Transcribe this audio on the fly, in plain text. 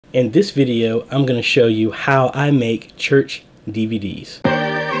In this video, I'm going to show you how I make church DVDs.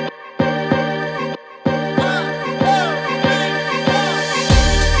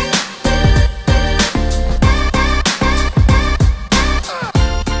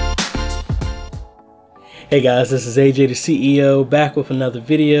 Hey guys, this is AJ the CEO back with another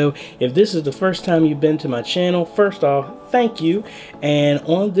video. If this is the first time you've been to my channel, first off, thank you. And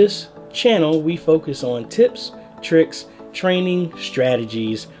on this channel, we focus on tips, tricks, training,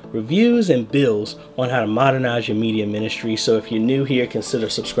 strategies, reviews, and builds on how to modernize your media ministry. So if you're new here, consider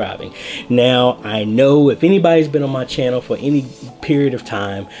subscribing. Now, I know if anybody's been on my channel for any period of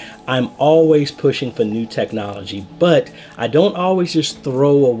time, I'm always pushing for new technology, but I don't always just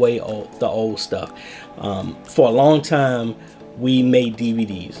throw away the old stuff. For a long time, we made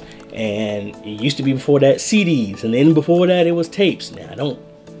DVDs, and it used to be before that CDs, and then before that it was tapes. Now, I don't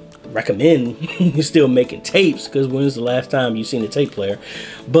recommend you still making tapes, because when's the last time you've seen a tape player?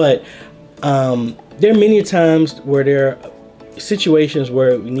 But there are many times where there are situations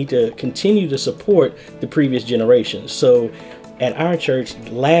where we need to continue to support the previous generations. So at our church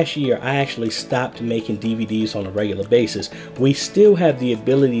last year, I actually stopped making DVDs on a regular basis. We still have the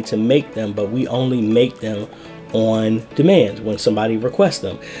ability to make them, but we only make them on demand when somebody requests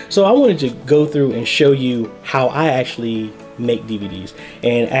them. So I wanted to go through and show you how I actually make DVDs.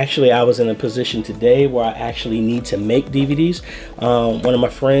 And actually, I was in a position today where I actually need to make DVDs. One of my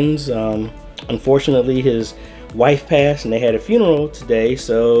friends, unfortunately, his wife passed and they had a funeral today,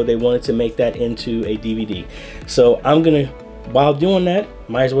 so they wanted to make that into a DVD. So I'm gonna, while doing that,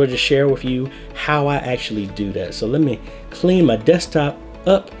 might as well just share with you how I actually do that. So let me clean my desktop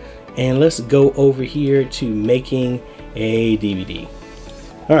up and let's go over here to making a DVD.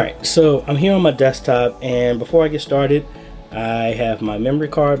 All right, so I'm here on my desktop, and before I get started, I have my memory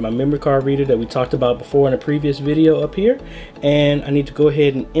card reader that we talked about before in a previous video up here, and I need to go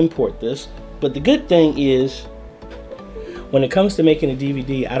ahead and import this. But the good thing is, when it comes to making a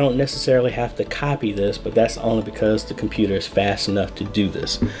DVD, I don't necessarily have to copy this, but that's only because the computer is fast enough to do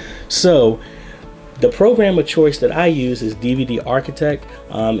this. So the program of choice that I use is DVD Architect.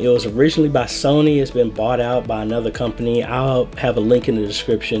 It was originally by Sony. It's been bought out by another company. I'll have a link in the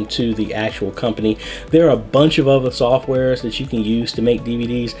description to the actual company. There are a bunch of other softwares that you can use to make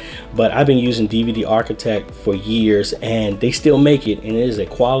DVDs, but I've been using DVD Architect for years, and they still make it, and it is a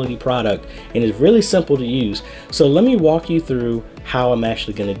quality product, and it's really simple to use. So let me walk you through how I'm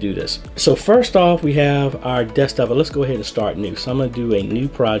actually going to do this. So first off, we have our desktop, but let's go ahead and start new. So I'm going to do a new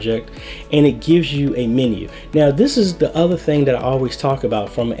project, and it gives you a menu. Now, this is the other thing that I always talk about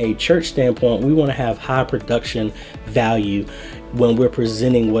from a church standpoint. We want to have high production value when we're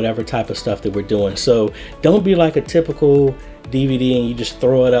presenting whatever type of stuff that we're doing. So don't be like a typical DVD and you just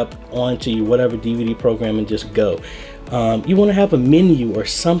throw it up onto your whatever DVD program and just go. You want to have a menu or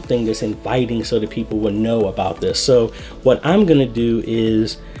something that's inviting so that people will know about this. So what I'm going to do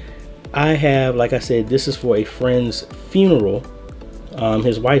is, I have, like I said, this is for a friend's funeral,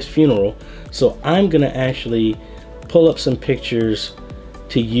 his wife's funeral. So I'm going to actually pull up some pictures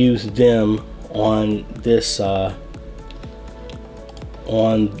to use them on this, on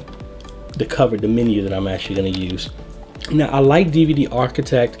the cover, the menu that I'm actually going to use. Now, I like DVD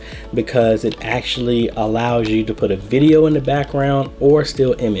Architect because it actually allows you to put a video in the background or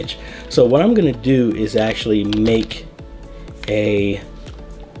still image. So what I'm going to do is actually make a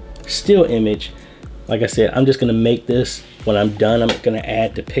still image. Like I said, I'm just going to make this. When I'm done, I'm going to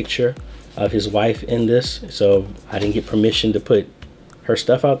add the picture of his wife in this. So I didn't get permission to put her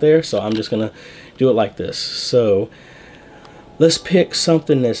stuff out there, so I'm just going to do it like this. So let's pick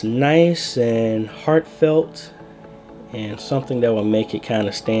something that's nice and heartfelt, and something that will make it kind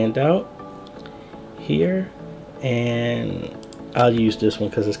of stand out here. And I'll use this one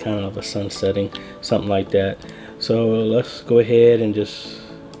because it's kind of a sun setting, something like that. So let's go ahead and just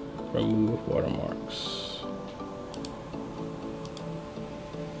remove watermarks.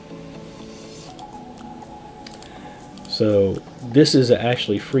 So this is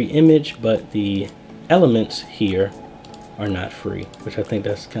actually a free image, but the elements here are not free, which I think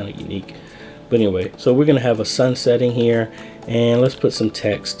that's kind of unique. But anyway, so we're going to have a sun setting here, and let's put some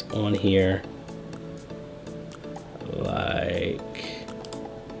text on here like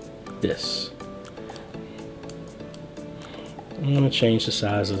this. I'm going to change the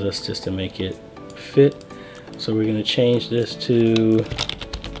size of this just to make it fit. So we're going to change this to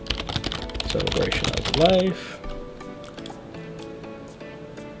celebration of life.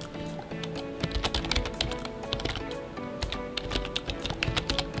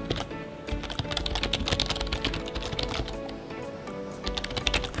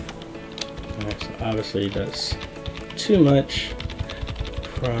 Obviously that's too much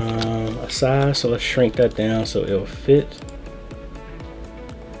from a size, so let's shrink that down so it'll fit.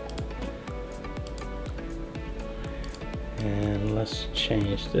 And let's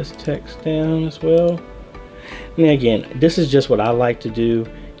change this text down as well. And again, this is just what I like to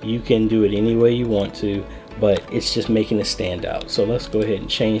do. You can do it any way you want to, but it's just making it stand out. So let's go ahead and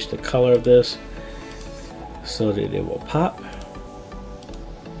change the color of this so that it will pop.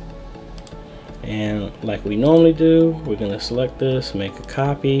 And like we normally do, we're going to select this, make a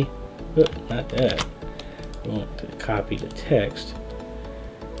copy. Not that. We want to copy the text.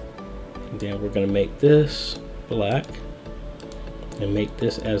 And then we're going to make this black and make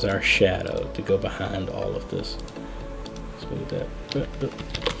this as our shadow to go behind all of this. Let's go with that.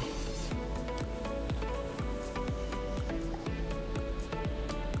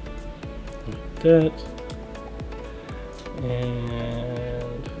 Like that.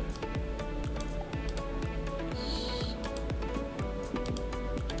 And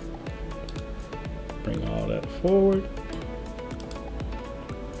bring all that forward.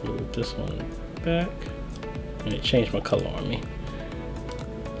 Move this one back. And it changed my color on me.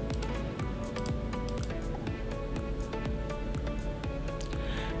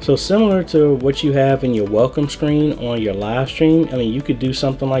 So similar to what you have in your welcome screen on your live stream, I mean, you could do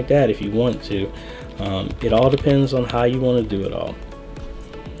something like that if you want to. It all depends on how you want to do it all.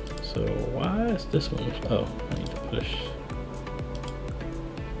 So why is this one? Oh, I need to push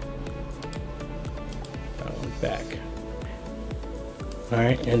that one back. All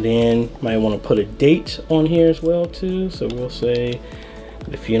right, and then you might want to put a date on here as well too. So we'll say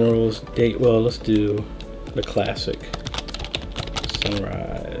the funeral's date. Well, let's do the classic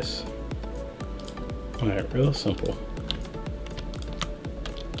sunrise. All right, real simple.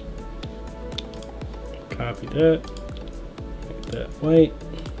 Copy that, make that white,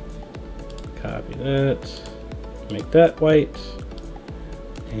 copy that, make that white,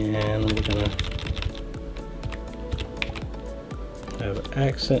 and we're gonna have an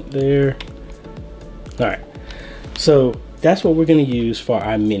accent there. All right, so that's what we're gonna use for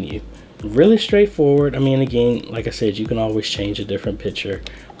our menu. Really straightforward. I mean, again, like I said, you can always change a different picture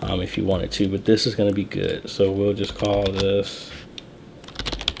if you wanted to, but this is gonna be good. So we'll just call this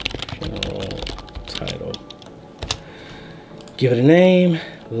funeral title. Give it a name.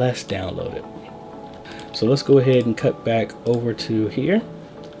 Let's download it. So let's go ahead and cut back over to here.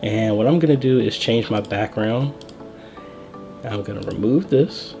 And what I'm going to do is change my background. I'm going to remove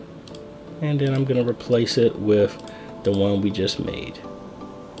this. And then I'm going to replace it with the one we just made.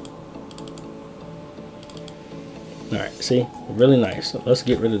 All right, see, really nice. So let's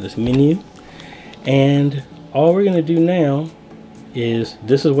get rid of this menu. And all we're going to do now is,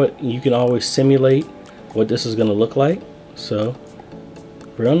 this is what you can always simulate what this is going to look like. So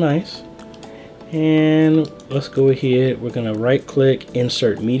real nice. And let's go ahead, we're going to right click,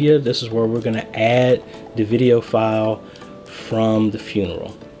 insert media. This is where we're going to add the video file from the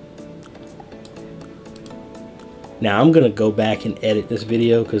funeral. Now I'm going to go back and edit this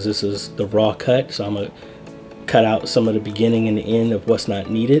video because this is the raw cut, so I'm going to cut out some of the beginning and the end of what's not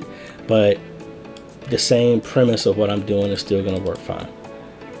needed, but the same premise of what I'm doing is still going to work fine.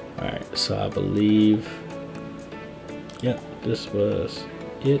 All right, so I believe, yeah, this was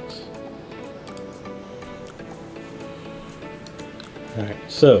it. All right,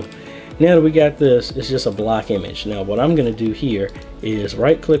 so now that we got this, it's just a block image. Now what I'm going to do here is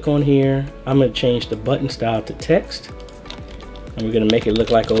right click on here. I'm going to change the button style to text, and we're going to make it look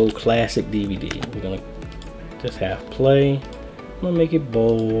like old classic DVD. We're going to just have play. I'm going to make it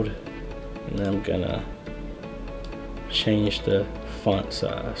bold, and I'm going to change the font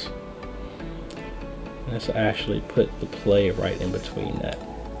size. Let's actually put the play right in between that,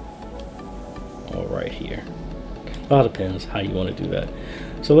 or right here. It all depends how you want to do that.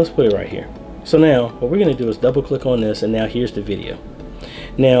 So let's put it right here. So now what we're going to do is double click on this, and now here's the video.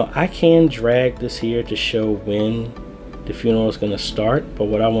 Now I can drag this here to show when the funeral is going to start, but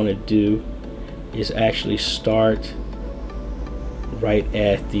what I want to do is actually start right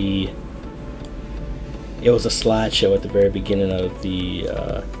at the, it was a slideshow at the very beginning of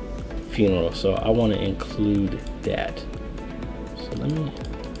the funeral, so I want to include that. So let me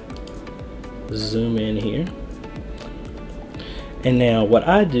zoom in here. And now what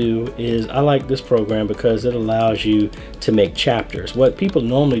I do is I like this program because it allows you to make chapters. What people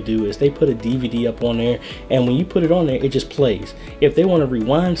normally do is they put a DVD up on there, and when you put it on there, it just plays. If they want to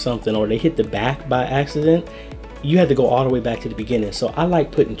rewind something or they hit the back by accident, you have to go all the way back to the beginning. So I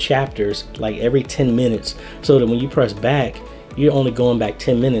like putting chapters like every 10 minutes so that when you press back, you're only going back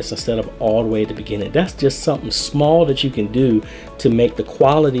 10 minutes instead of all the way at the beginning. That's just something small that you can do to make the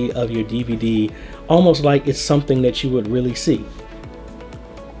quality of your DVD almost like it's something that you would really see.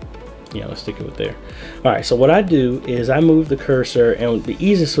 Yeah, let's stick it with there. All right, so what I do is I move the cursor, and the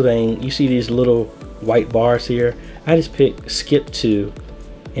easiest thing, you see these little white bars here, I just pick skip to,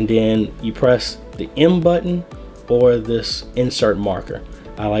 and then you press the M button or this insert marker.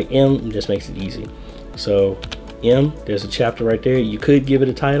 I like M, it just makes it easy. So M, there's a chapter right there. You could give it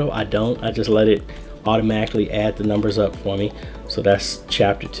a title, I don't, I just let it automatically add the numbers up for me. So that's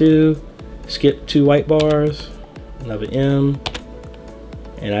chapter 2, skip 2 white bars, another M,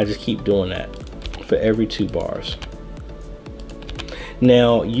 and I just keep doing that for every 2 bars.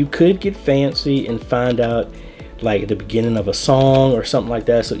 Now you could get fancy and find out like at the beginning of a song or something like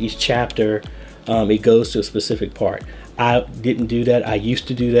that, so each chapter it goes to a specific part. I didn't do that. I used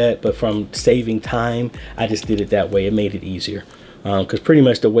to do that, but from saving time, I just did it that way. It made it easier because pretty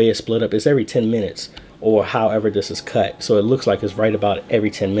much the way it's split up is every 10 minutes or however this is cut, so it looks like it's right about every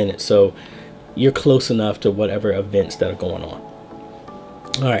 10 minutes, so you're close enough to whatever events that are going on.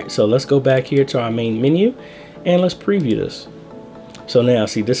 All right, so let's go back here to our main menu and let's preview this. So now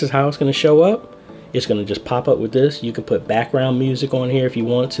see, this is how it's going to show up. It's going to just pop up with this. You can put background music on here if you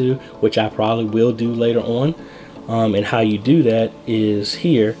want to, which I probably will do later on. And how you do that is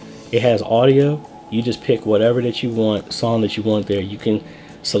here, it has audio. You just pick whatever that you want, song that you want there. You can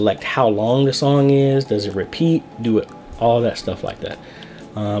select how long the song is, does it repeat, do it, all that stuff like that.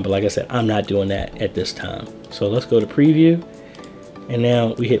 But like I said, I'm not doing that at this time. So let's go to preview. And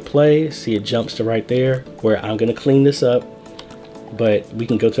now we hit play, see it jumps to right there where I'm going to clean this up. But we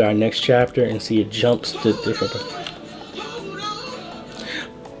can go to our next chapter and see it jumps to different.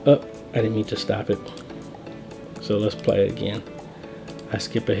 Oh, I didn't mean to stop it. So let's play it again. I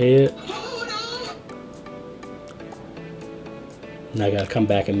skip ahead. Now I gotta come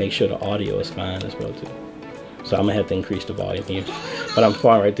back and make sure the audio is fine as well too. So I'm gonna have to increase the volume here. But I'm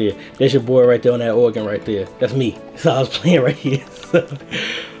fine right there. There's your boy right there on that organ right there. That's me. So I was playing right here. So,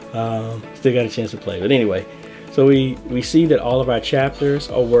 still got a chance to play. But anyway, so we see that all of our chapters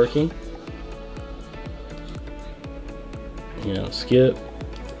are working. You know, skip,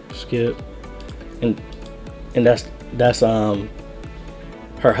 and that's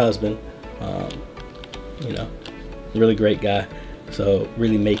her husband. You know, really great guy. So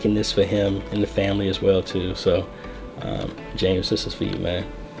really making this for him and the family as well too. So James, this is for you, man.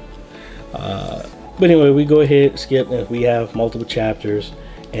 But anyway, we go ahead, skip, and we have multiple chapters,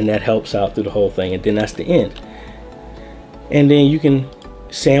 and that helps out through the whole thing. And then that's the end. And then you can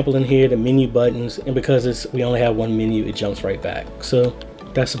sample in here the menu buttons, and because we only have one menu, it jumps right back. So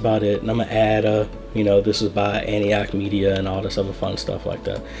that's about it. And I'm gonna add you know, this is by Antioch Media and all this other fun stuff like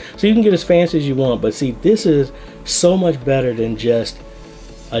that. So you can get as fancy as you want, but see, this is so much better than just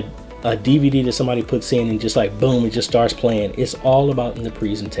a DVD that somebody puts in and just like boom, it just starts playing. It's all about in the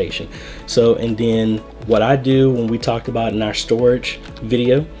presentation. So, and then what I do when we talked about in our storage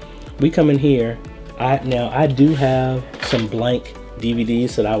video, we come in here. Now I do have some blank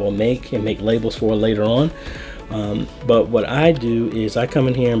DVDs that I will make and make labels for later on. But what I do is I come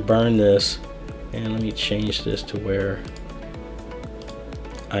in here and burn this, and let me change this to where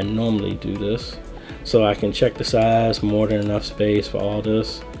I normally do this, so I can check the size, more than enough space for all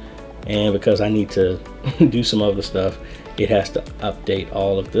this. And because I need to do some other stuff, it has to update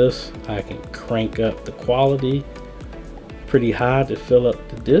all of this. I can crank up the quality pretty high to fill up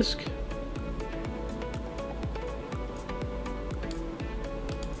the disk.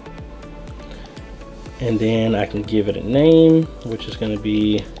 And then I can give it a name, which is going to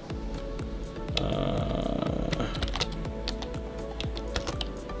be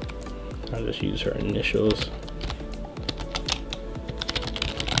I'll just use her initials.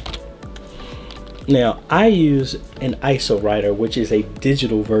 Now I use an ISO writer, which is a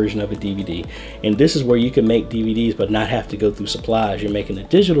digital version of a DVD, and this is where you can make DVDs but not have to go through supplies. You're making a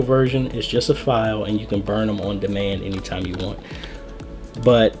digital version, it's just a file, and you can burn them on demand anytime you want.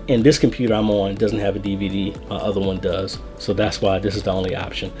 But in this computer I'm on, it doesn't have a DVD, my other one does, so that's why this is the only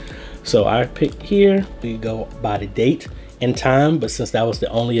option. So I pick here, we go by the date and time, but since that was the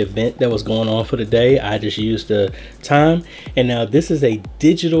only event that was going on for the day, I just used the time. And now this is a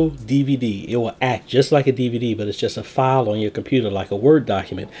digital DVD. It will act just like a DVD, but it's just a file on your computer, like a Word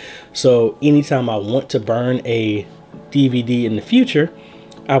document. So anytime I want to burn a DVD in the future,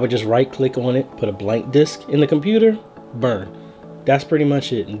 I would just right click on it, put a blank disk in the computer, burn. That's pretty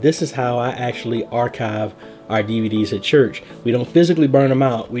much it. And this is how I actually archive our DVDs at church. We don't physically burn them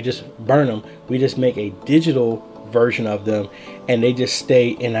out, we just burn them. We just make a digital version of them, and they just stay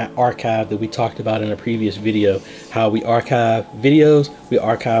in that archive that we talked about in a previous video. How we archive videos, we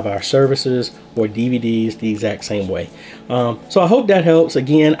archive our services, or DVDs the exact same way. So I hope that helps.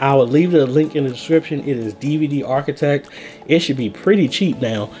 Again, I will leave the link in the description. It is DVD Architect. It should be pretty cheap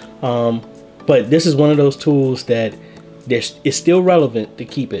now, but this is one of those tools that it's still relevant to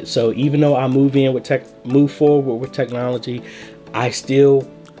keep it. So even though I move forward with technology, I still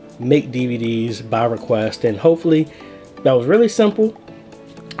make DVDs by request, and hopefully that was really simple.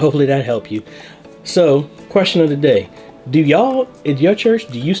 Hopefully that helped you. So, question of the day: do y'all in your church,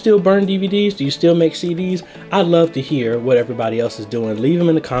 do you still burn DVDs? Do you still make CDs? I'd love to hear what everybody else is doing. Leave them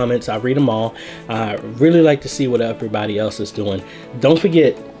in the comments. I read them all. I really like to see what everybody else is doing. Don't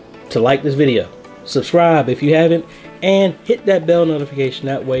forget to like this video, subscribe if you haven't, and hit that bell notification.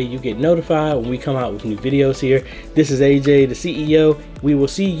 That way you get notified when we come out with new videos here. This is AJ the CEO. We will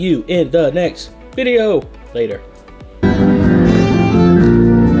see you in the next video. Later.